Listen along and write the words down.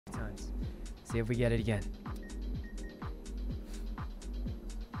See if we get it again.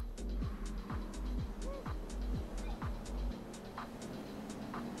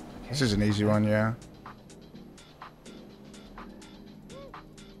 This is an easy one, yeah.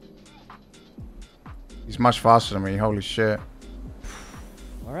 He's much faster than me, holy shit.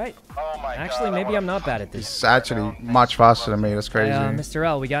 Alright. Actually, maybe I'm not bad at this. He's actually much faster than me, that's crazy. Mr.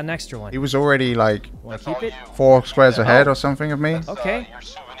 L, we got an extra one. He was already like Wanna keep it? 4 squares ahead or something of me. Okay.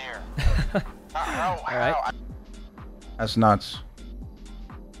 Alright. That's nuts.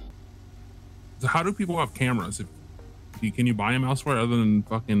 So how do people have cameras? Can you buy them elsewhere other than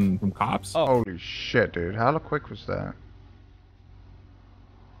fucking from cops? Oh. Holy shit, dude. How quick was that?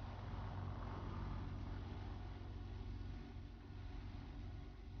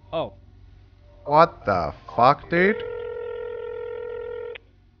 Oh. What the fuck, dude?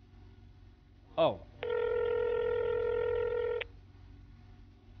 Oh.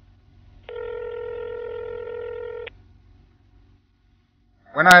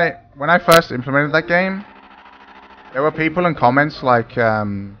 When I first implemented that game, there were people in comments like,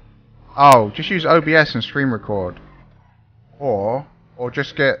 oh, just use OBS and screen record. Or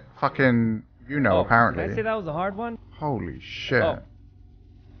just get fucking, apparently. Did I say that was a hard one? Holy shit. Oh.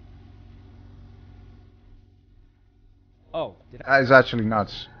 Oh. Did I? That is actually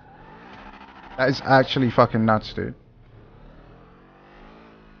nuts. That is actually fucking nuts, dude.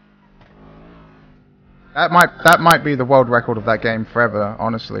 That might be the world record of that game forever,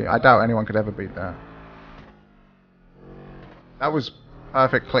 honestly. I doubt anyone could ever beat that. That was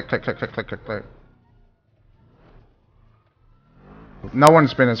perfect click, click, click, click, click, click, click. No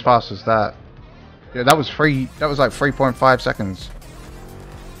one's been as fast as that. Yeah, that was like 3.5 seconds.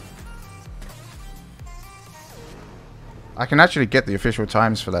 I can actually get the official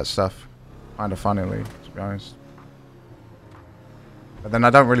times for that stuff. Kind of funnily, to be honest. But then I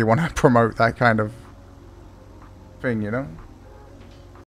don't really want to promote that kind of thing, you know?